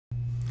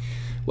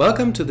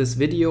Welcome to this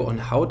video on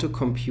how to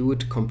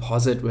compute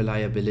composite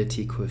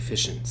reliability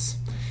coefficients.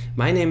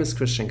 My name is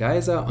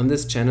Geiser. On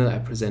this channel I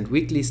present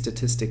weekly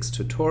statistics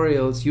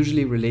tutorials,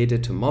 usually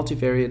related to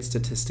multivariate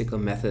statistical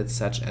methods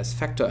such as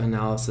factor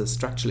analysis,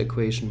 structural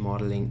equation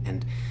modeling,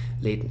 and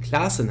latent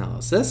class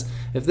analysis.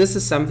 If this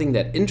is something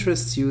that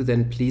interests you,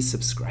 then please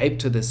subscribe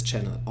to this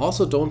channel.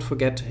 Also, don't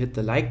forget to hit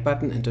the like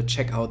button and to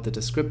check out the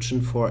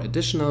description for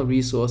additional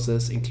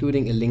resources,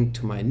 including a link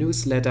to my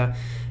newsletter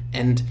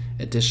and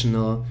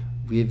additional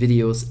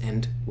videos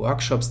and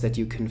workshops that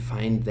you can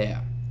find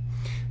there.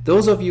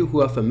 Those of you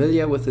who are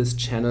familiar with this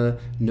channel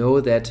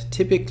know that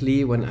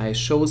typically when I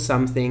show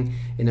something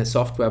in a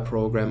software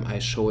program, I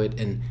show it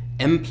in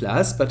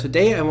Mplus, but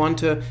today I want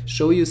to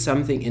show you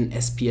something in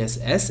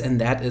SPSS, and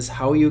that is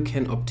how you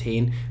can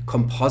obtain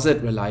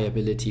composite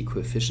reliability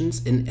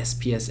coefficients in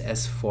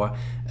SPSS for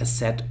a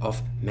set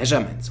of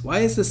measurements. Why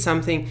is this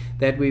something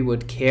that we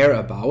would care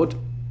about?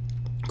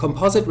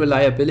 Composite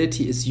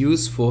reliability is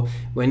useful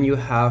when you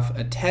have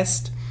a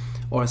test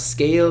or a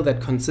scale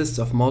that consists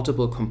of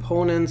multiple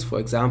components, for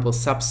example,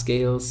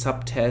 subscales,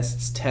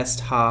 subtests,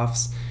 test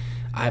halves,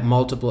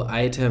 multiple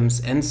items,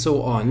 and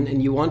so on,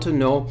 and you want to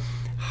know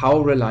how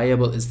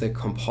reliable is the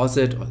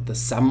composite or the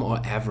sum or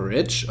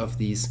average of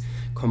these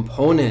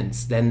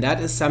components. Then that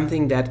is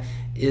something that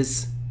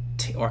is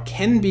or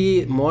can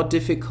be more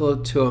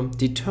difficult to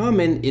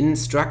determine in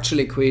structural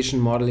equation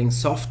modeling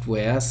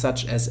software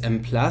such as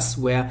Mplus,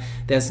 where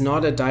there's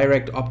not a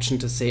direct option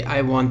to say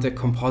I want the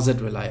composite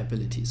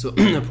reliability. So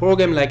a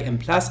program like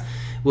Mplus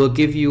will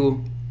give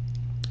you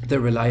the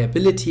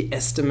reliability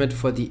estimate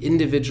for the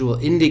individual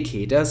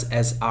indicators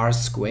as R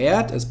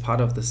squared as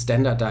part of the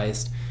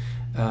standardized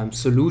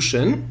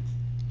solution,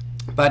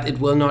 but it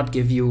will not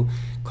give you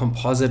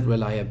composite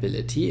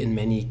reliability in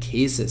many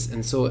cases.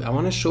 And so I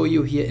want to show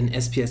you here in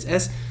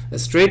SPSS a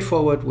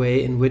straightforward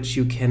way in which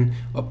you can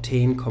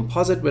obtain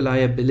composite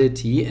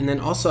reliability, and then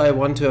also I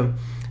want to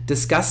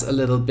discuss a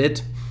little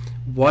bit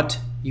what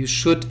you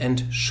should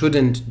and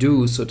shouldn't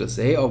do, so to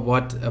say, or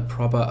what a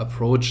proper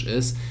approach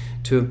is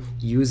to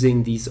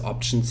using these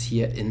options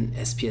here in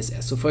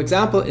SPSS. So for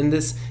example, in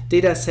this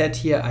data set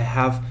here I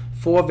have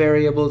 4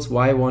 variables,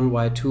 y1,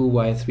 y2,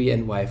 y3,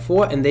 and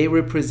y4, and they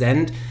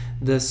represent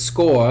the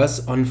scores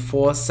on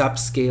 4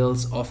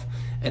 subscales of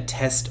a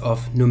test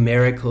of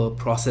numerical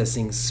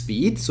processing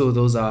speed. So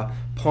those are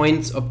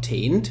points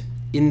obtained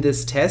in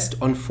this test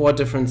on 4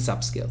 different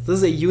subscales.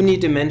 This is a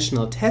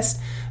unidimensional test.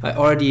 I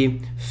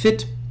already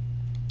fit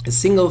a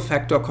single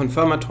factor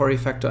confirmatory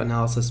factor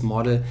analysis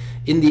model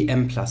in the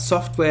Mplus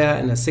software,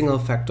 and a single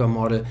factor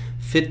model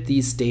fit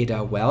these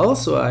data well.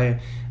 So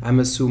I'm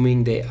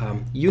assuming they are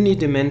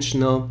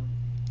unidimensional.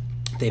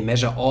 They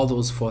measure all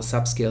those 4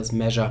 subscales,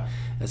 measure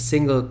a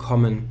single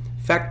common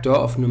factor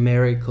of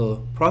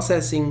numerical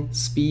processing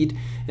speed.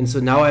 And so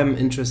now I'm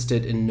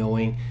interested in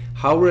knowing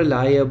how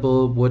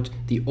reliable would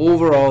the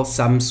overall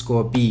sum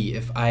score be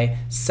if I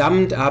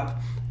summed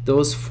up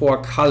those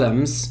 4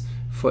 columns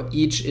for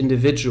each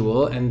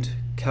individual and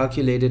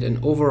calculated an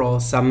overall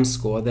sum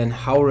score. Then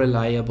how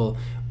reliable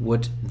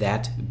would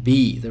that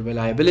be? The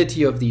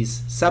reliability of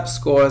these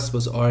subscores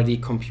was already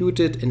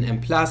computed in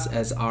Mplus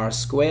as R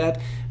squared,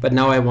 but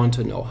now I want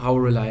to know how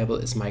reliable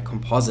is my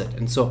composite.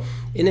 And so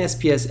in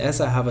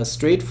SPSS I have a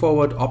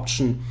straightforward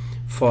option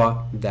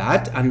for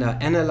that under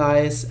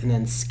Analyze and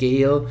then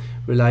Scale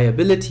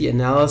Reliability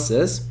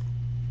Analysis.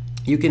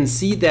 You can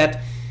see that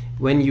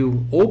when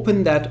you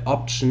open that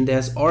option,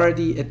 there's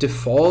already a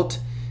default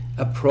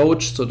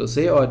approach, so to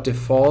say, or a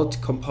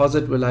default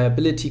composite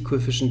reliability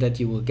coefficient that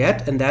you will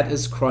get, and that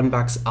is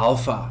Cronbach's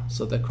alpha.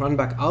 So the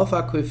Cronbach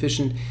alpha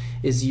coefficient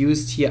is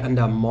used here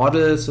under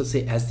model, so to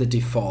say, as the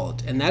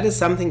default, and that is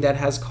something that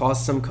has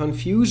caused some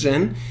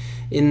confusion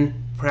in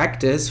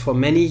practice for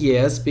many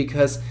years,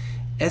 because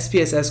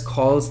SPSS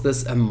calls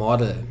this a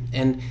model,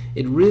 and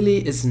it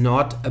really is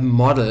not a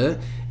model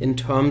in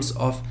terms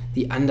of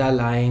the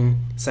underlying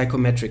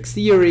psychometric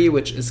theory,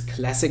 which is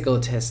classical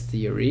test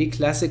theory.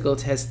 Classical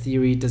test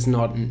theory does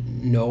not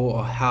know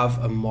or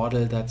have a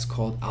model that's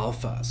called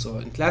alpha. So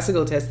in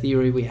classical test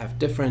theory we have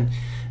different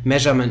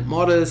measurement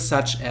models,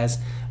 such as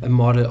a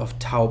model of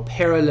tau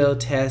parallel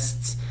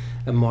tests,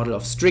 a model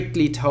of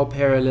strictly tau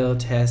parallel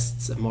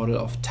tests, a model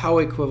of tau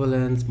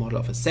equivalence, model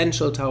of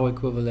essential tau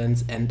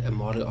equivalence, and a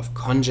model of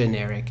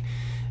congeneric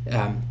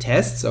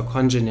tests or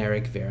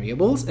congeneric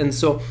variables. And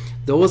so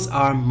those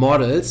are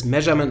models,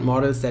 measurement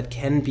models that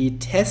can be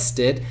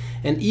tested,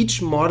 and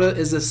each model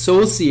is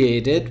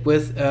associated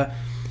with a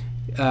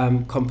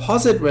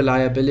composite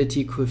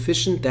reliability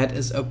coefficient that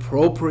is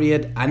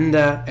appropriate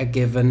under a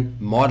given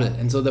model.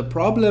 And so the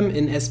problem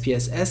in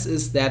SPSS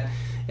is that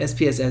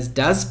SPSS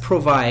does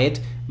provide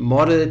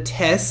model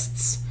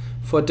tests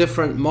for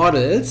different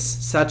models,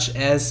 such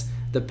as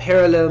the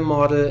parallel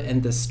model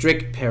and the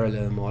strict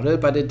parallel model,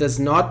 but it does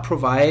not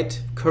provide,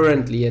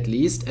 currently at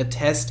least, a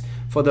test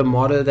for the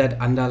model that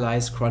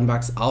underlies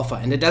Cronbach's alpha.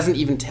 And it doesn't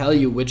even tell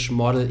you which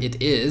model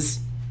it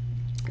is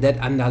that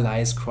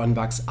underlies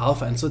Cronbach's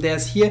alpha. And so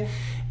there's here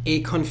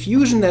a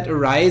confusion that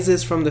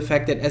arises from the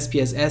fact that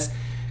SPSS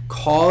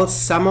calls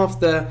some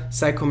of the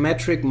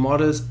psychometric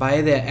models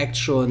by their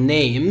actual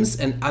names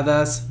and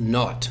others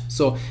not.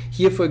 So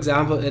here, for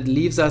example, it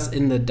leaves us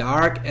in the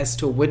dark as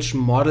to which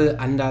model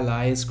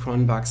underlies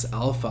Cronbach's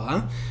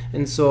alpha.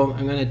 And so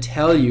I'm going to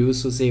tell you,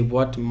 so say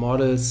what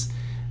models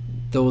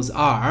those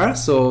are.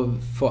 So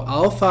for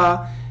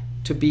alpha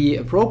to be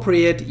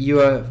appropriate,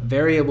 your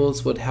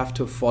variables would have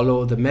to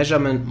follow the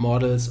measurement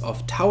models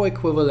of tau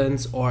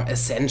equivalence or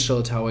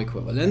essential tau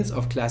equivalence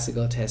of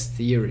classical test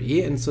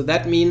theory. And so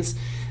that means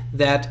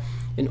that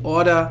in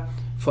order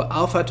for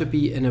alpha to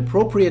be an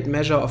appropriate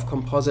measure of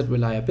composite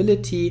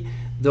reliability,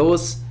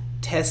 those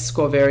test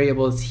score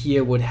variables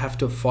here would have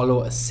to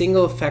follow a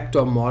single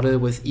factor model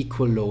with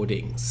equal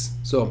loadings.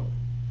 So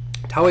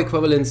tau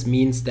equivalence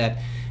means that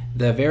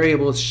the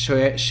variables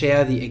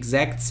share the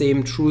exact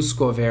same true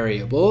score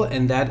variable,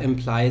 and that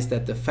implies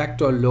that the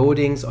factor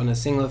loadings on a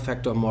single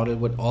factor model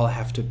would all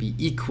have to be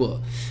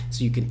equal.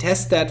 So you can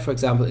test that, for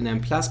example, in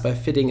Mplus by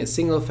fitting a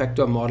single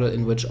factor model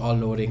in which all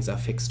loadings are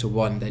fixed to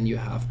 1. Then you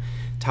have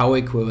tau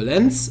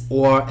equivalence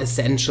or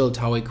essential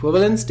tau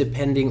equivalence,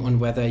 depending on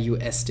whether you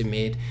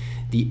estimate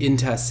the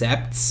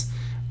intercepts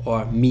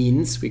or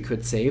means, we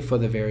could say, for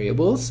the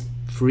variables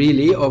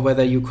freely, or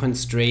whether you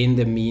constrain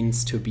the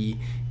means to be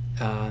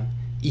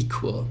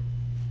equal.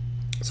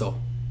 So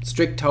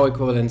strict tau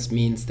equivalence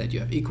means that you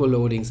have equal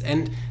loadings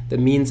and the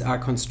means are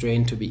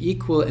constrained to be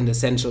equal, and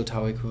essential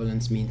tau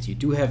equivalence means you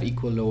do have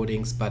equal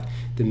loadings but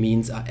the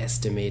means are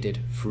estimated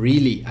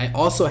freely. I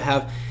also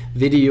have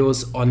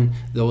videos on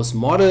those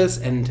models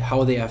and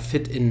how they are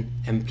fit in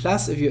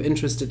Mplus. If you're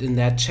interested in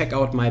that, check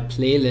out my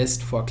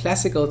playlist for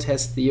classical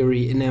test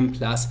theory in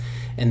Mplus,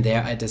 and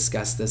there I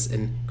discuss this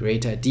in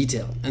greater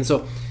detail. And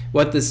so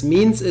what this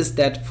means is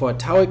that for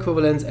tau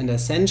equivalence and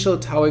essential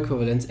tau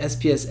equivalence,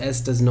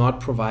 SPSS does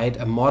not provide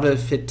a model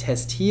fit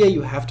test here.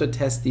 You have to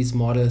test these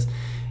models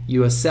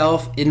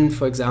yourself in,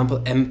 for example,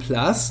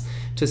 Mplus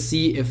to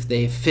see if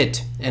they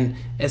fit. And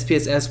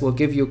SPSS will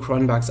give you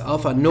Cronbach's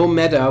alpha no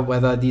matter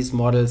whether these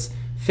models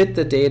fit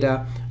the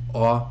data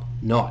or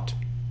not.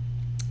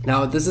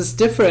 Now, this is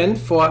different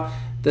for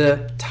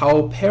the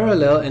tau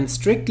parallel and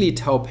strictly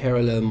tau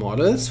parallel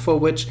models, for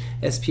which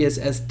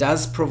SPSS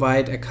does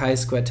provide a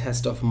chi-square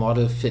test of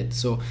model fit.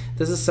 So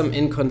this is some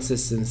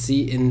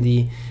inconsistency in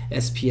the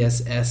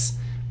SPSS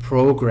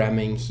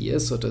programming here,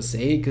 so to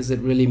say, because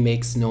it really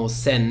makes no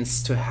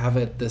sense to have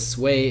it this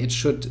way. It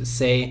should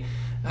say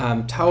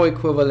tau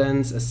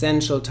equivalence,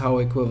 essential tau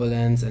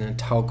equivalence, and a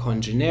tau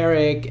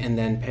congeneric, and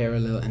then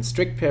parallel and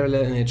strict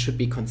parallel, and it should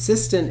be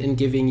consistent in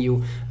giving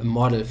you a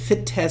model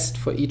fit test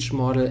for each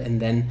model, and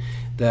then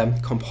the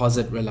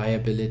composite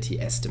reliability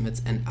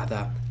estimates and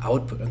other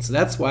output. And so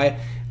that's why,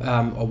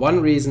 or one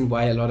reason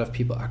why a lot of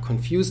people are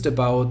confused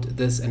about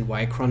this and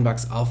why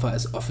Cronbach's alpha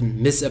is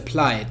often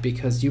misapplied,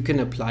 because you can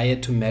apply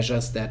it to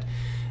measures that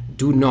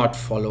do not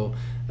follow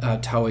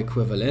tau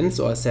equivalence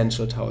or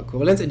essential tau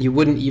equivalence, and you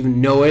wouldn't even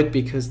know it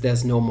because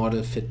there's no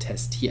model fit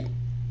test here.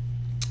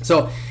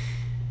 So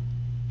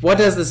what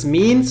does this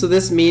mean? So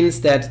this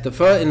means that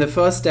in the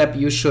first step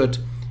you should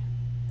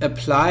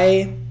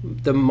apply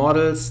the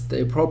models,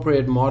 the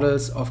appropriate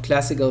models of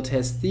classical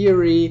test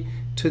theory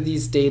to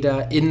these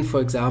data in,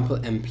 for example,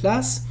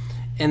 Mplus,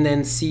 and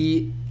then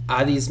see,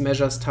 are these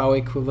measures tau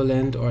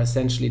equivalent or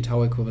essentially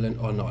tau equivalent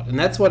or not? And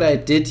that's what I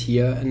did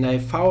here, and I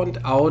found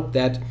out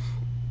that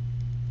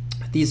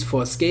these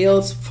 4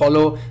 scales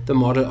follow the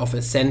model of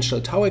essential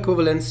tau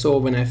equivalence. So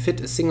when I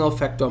fit a single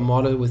factor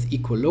model with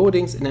equal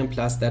loadings in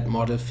Mplus, that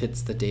model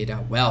fits the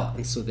data well.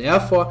 And so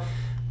therefore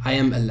I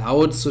am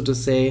allowed, so to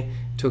say,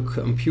 to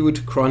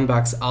compute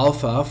Cronbach's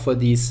alpha for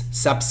these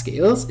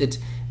subscales. It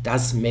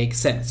does make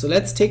sense. So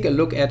let's take a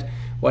look at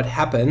what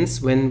happens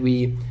when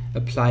we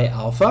apply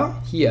alpha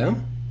here.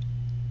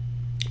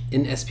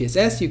 In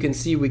SPSS, you can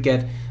see we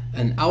get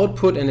an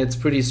output, and it's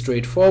pretty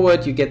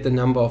straightforward. You get the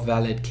number of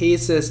valid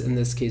cases, in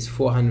this case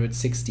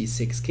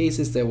 466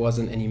 cases. There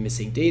wasn't any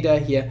missing data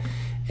here.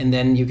 And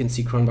then you can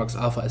see Cronbach's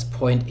alpha is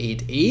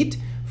 0.88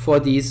 for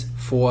these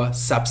 4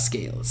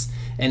 subscales.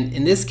 And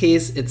in this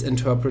case, it's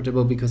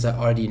interpretable because I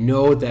already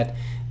know that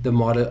the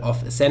model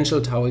of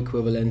essential tau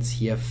equivalence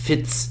here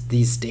fits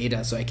these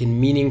data. So I can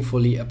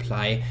meaningfully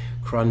apply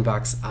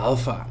Cronbach's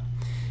alpha.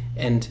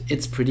 And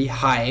it's pretty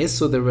high,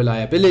 so the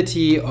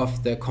reliability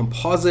of the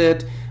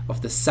composite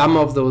of the sum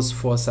of those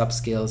 4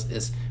 subscales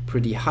is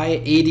pretty high.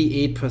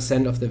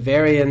 88% of the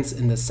variance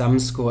in the sum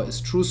score is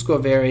true score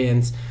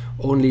variance,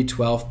 only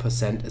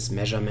 12% is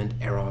measurement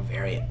error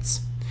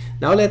variance.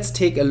 Now let's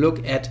take a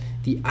look at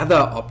the other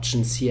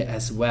options here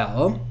as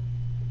well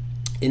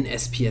in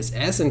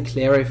SPSS and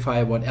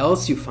clarify what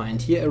else you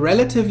find here. A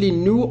relatively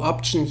new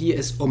option here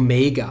is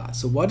omega.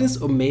 So what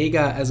is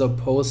omega as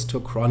opposed to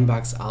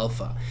Cronbach's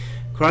alpha?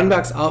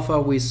 Cronbach's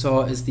alpha, we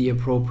saw, is the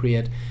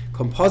appropriate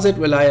composite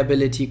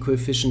reliability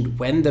coefficient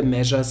when the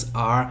measures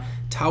are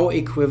tau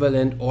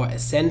equivalent or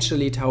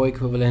essentially tau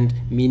equivalent,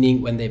 meaning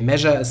when they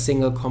measure a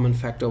single common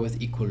factor with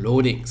equal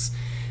loadings.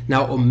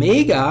 Now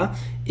omega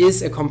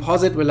is a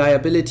composite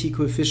reliability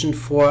coefficient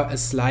for a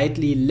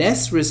slightly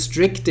less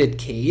restricted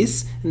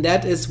case, and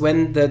that is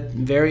when the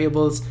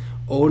variables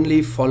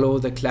only follow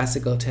the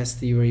classical test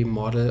theory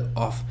model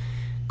of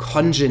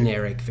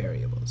congeneric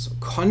variables. So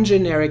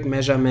congeneric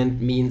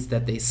measurement means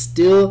that they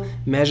still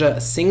measure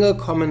a single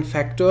common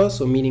factor,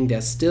 so meaning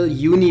they're still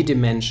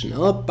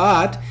unidimensional,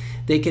 but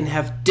they can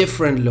have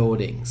different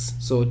loadings,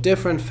 so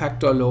different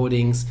factor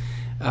loadings,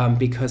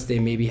 because they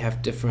maybe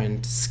have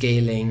different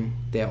scaling,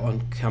 they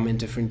come in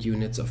different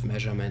units of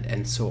measurement,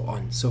 and so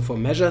on. So for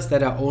measures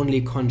that are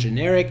only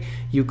congeneric,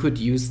 you could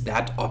use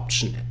that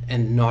option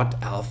and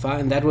not alpha,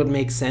 and that would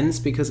make sense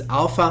because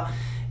alpha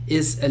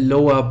is a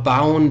lower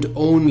bound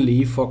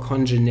only for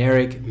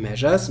congeneric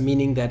measures,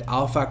 meaning that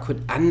alpha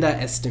could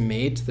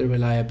underestimate the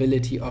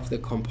reliability of the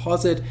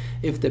composite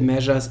if the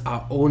measures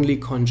are only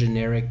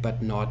congeneric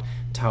but not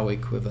tau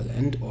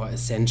equivalent, or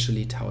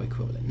essentially tau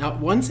equivalent. Now,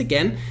 once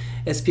again,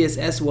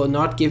 SPSS will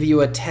not give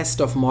you a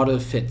test of model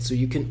fit, so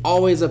you can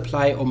always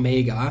apply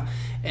omega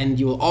and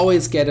you will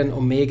always get an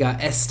omega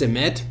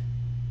estimate,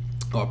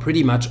 or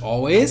pretty much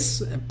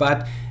always,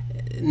 but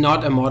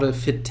not a model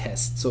fit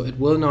test. So it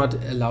will not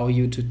allow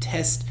you to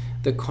test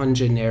the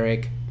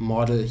congeneric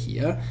model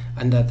here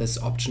under this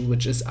option,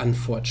 which is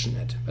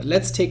unfortunate. But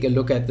let's take a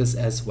look at this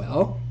as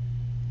well.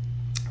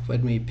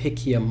 Let me pick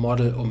here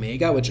model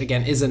omega, which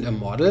again isn't a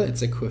model,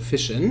 it's a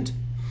coefficient.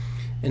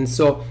 And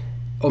so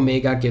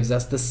omega gives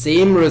us the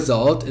same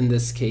result in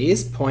this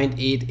case,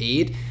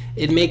 0.88.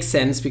 It makes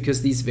sense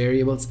because these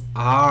variables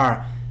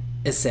are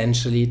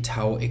essentially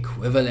tau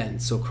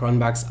equivalent. So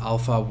Cronbach's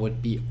alpha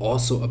would be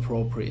also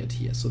appropriate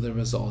here. So the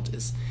result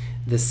is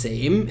the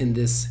same in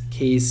this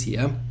case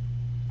here.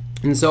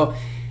 And so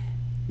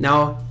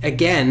now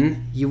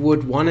again, you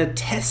would want to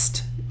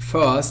test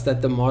first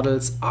that the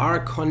models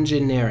are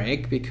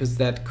congeneric, because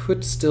that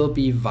could still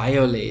be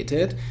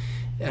violated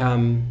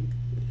in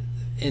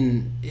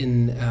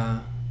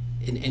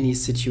any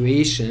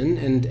situation,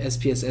 and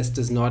SPSS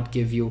does not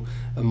give you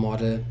a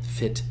model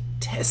fit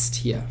test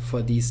here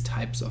for these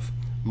types of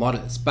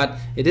models. But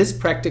it is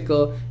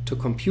practical to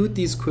compute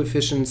these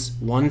coefficients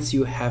once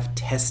you have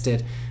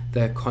tested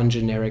the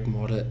congeneric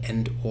model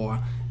and or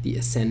the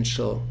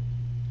essential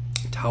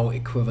tau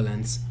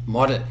equivalence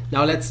model.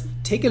 Now let's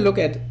take a look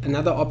at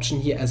another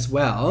option here as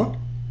well,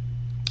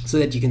 so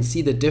that you can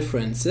see the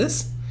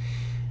differences.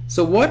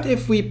 So what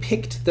if we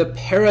picked the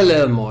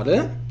parallel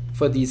model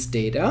for these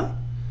data,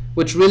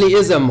 which really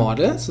is a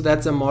model? So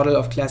that's a model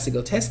of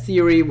classical test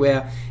theory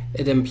where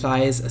it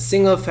implies a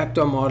single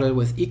factor model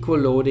with equal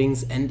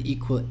loadings and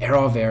equal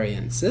error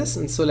variances.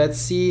 And so let's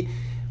see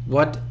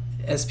what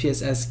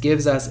SPSS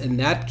gives us in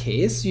that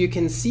case. So you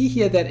can see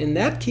here that in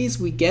that case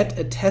we get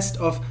a test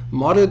of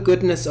model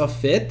goodness of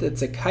fit.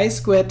 It's a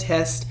chi-square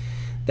test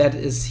that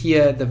is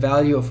here, the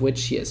value of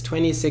which here is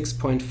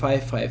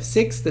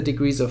 26.556. The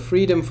degrees of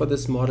freedom for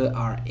this model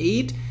are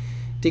 8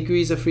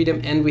 degrees of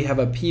freedom, and we have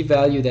a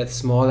p-value that's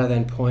smaller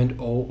than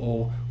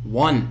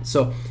 0.001.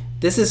 So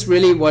this is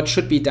really what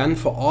should be done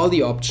for all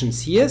the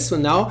options here. So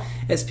now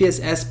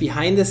SPSS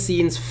behind the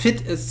scenes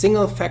fit a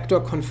single factor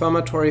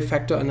confirmatory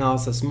factor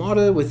analysis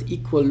model with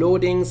equal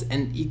loadings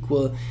and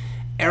equal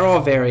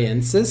error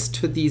variances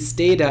to these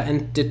data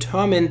and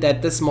determine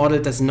that this model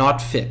does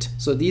not fit.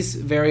 So these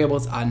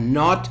variables are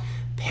not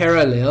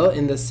parallel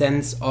in the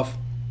sense of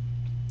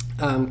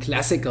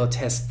classical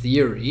test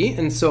theory,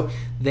 and so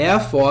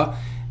therefore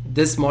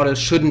this model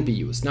shouldn't be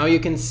used. Now you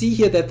can see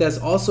here that there's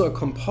also a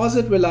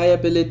composite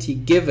reliability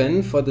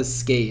given for the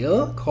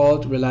scale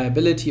called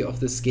reliability of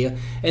the scale,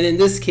 and in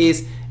this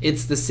case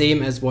it's the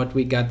same as what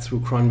we got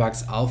through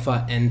Cronbach's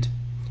alpha and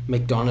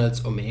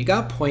McDonald's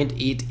omega,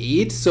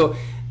 0.88. So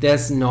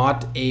there's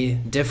not a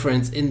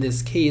difference in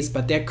this case,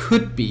 but there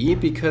could be,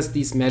 because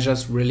these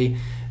measures really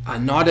are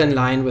not in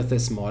line with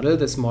this model.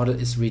 This model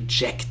is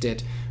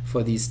rejected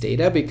for these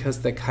data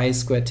because the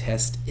chi-square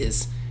test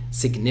is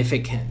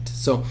significant.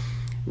 So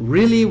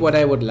really what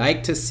I would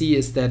like to see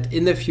is that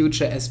in the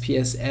future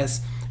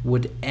SPSS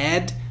would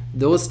add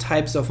those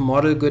types of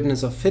model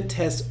goodness of fit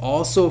tests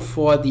also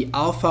for the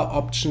alpha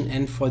option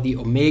and for the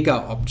omega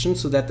option,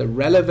 so that the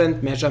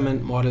relevant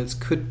measurement models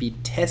could be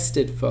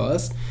tested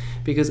first,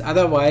 because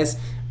otherwise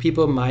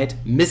people might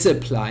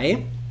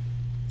misapply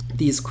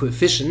these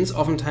coefficients.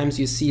 Oftentimes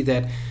you see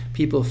that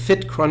people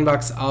fit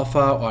Cronbach's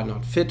alpha, or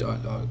not fit, or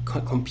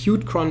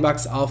compute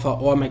Cronbach's alpha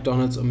or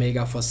McDonald's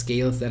omega for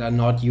scales that are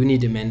not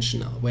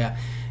unidimensional, where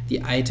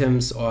the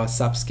items or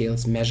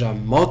subscales measure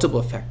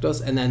multiple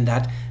factors, and then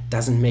that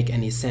doesn't make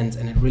any sense,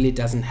 and it really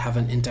doesn't have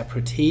an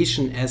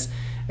interpretation as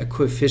a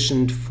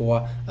coefficient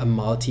for a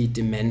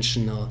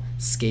multi-dimensional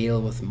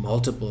scale with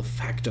multiple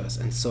factors.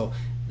 And so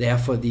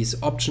therefore these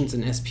options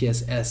in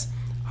SPSS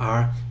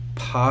are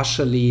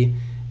partially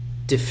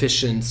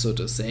deficient, so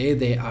to say.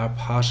 They are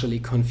partially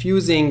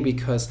confusing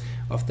because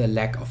of the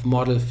lack of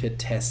model fit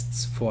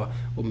tests for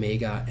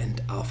omega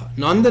and alpha.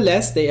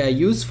 Nonetheless, they are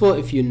useful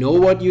if you know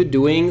what you're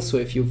doing. So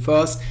if you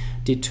first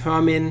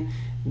determine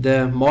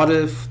the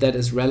model that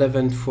is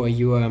relevant for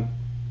your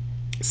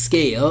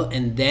scale,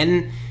 and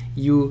then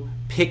you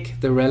pick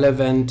the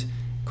relevant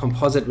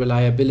composite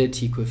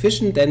reliability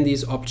coefficient, then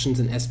these options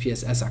in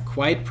SPSS are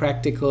quite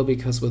practical,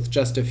 because with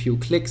just a few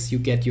clicks you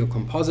get your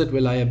composite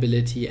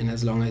reliability, and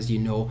as long as you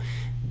know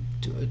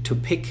to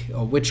pick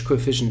or which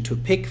coefficient to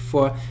pick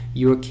for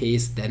your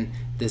case, then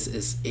this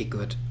is a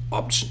good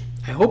option.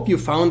 I hope you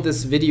found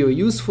this video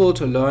useful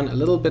to learn a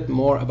little bit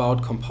more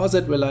about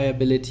composite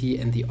reliability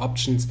and the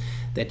options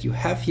that you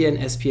have here in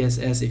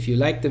SPSS. If you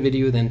liked the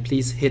video, then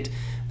please hit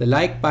the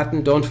like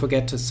button. Don't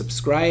forget to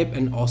subscribe,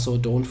 and also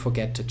don't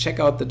forget to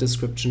check out the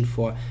description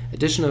for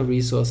additional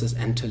resources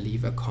and to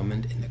leave a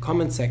comment in the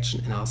comment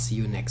section, and I'll see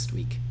you next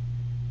week.